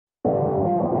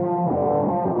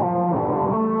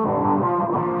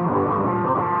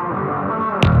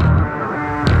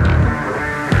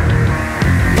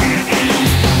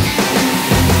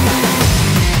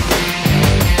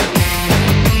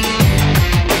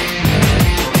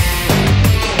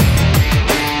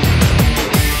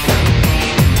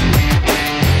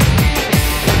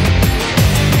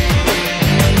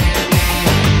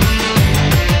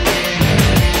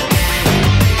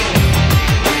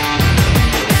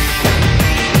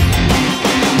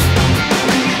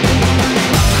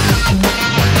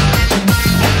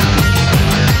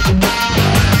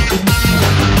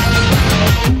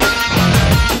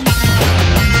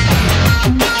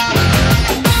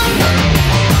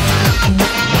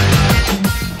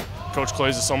Coach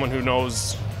Clays is someone who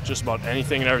knows just about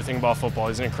anything and everything about football.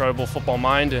 He's an incredible football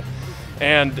mind,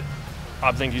 and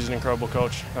I think he's an incredible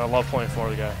coach. I love playing for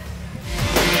the guy.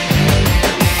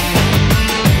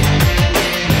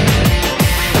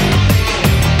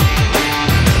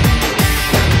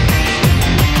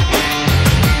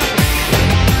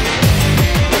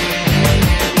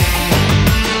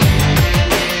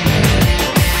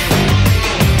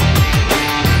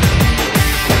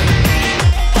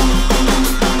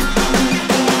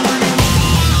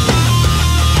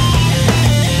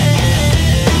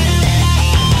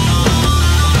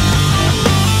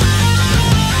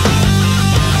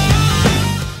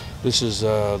 This is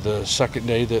the second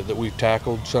day that we've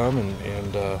tackled some,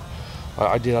 and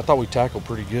I thought we tackled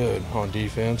pretty good on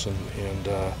defense and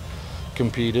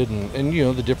competed, and you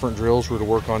know, the different drills were to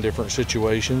work on different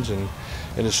situations, and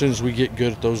as soon as we get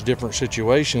good at those different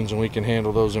situations and we can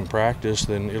handle those in practice,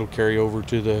 then it'll carry over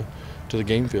to the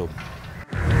game field.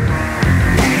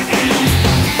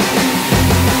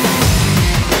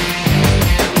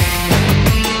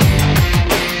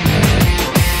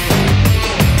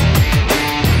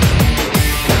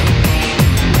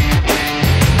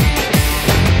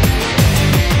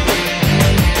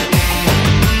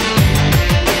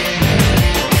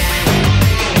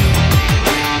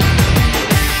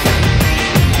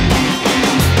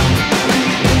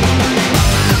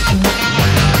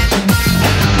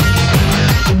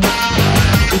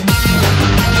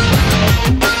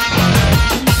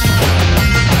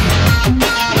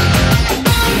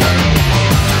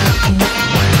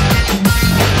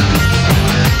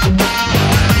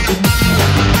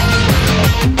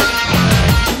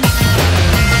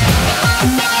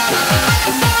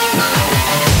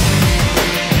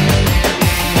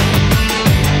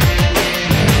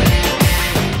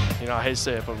 I hate to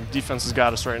say it, but defense has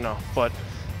got us right now, but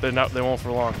they won't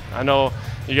for long. I know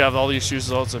you have all the issues,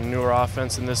 it's a newer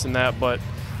offense and this and that, but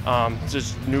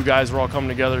just new guys, we're all coming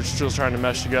together, still trying to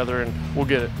mesh together, and we'll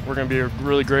get it. We're going to be a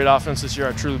really great offense this year.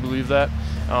 I truly believe that,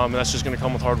 and that's just going to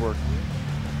come with hard work.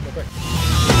 Okay.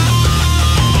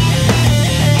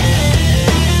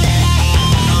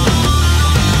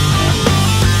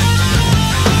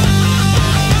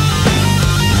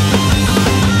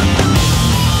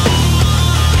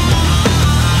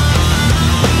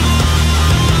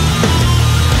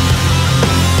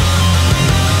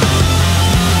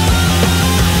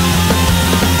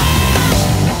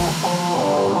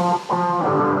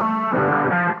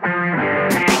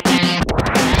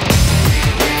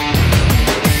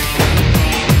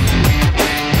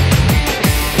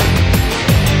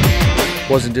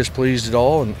 Wasn't displeased at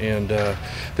all, and I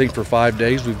think for 5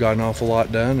 days we've got an awful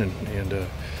lot done, and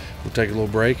we'll take a little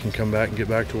break and come back and get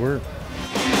back to work.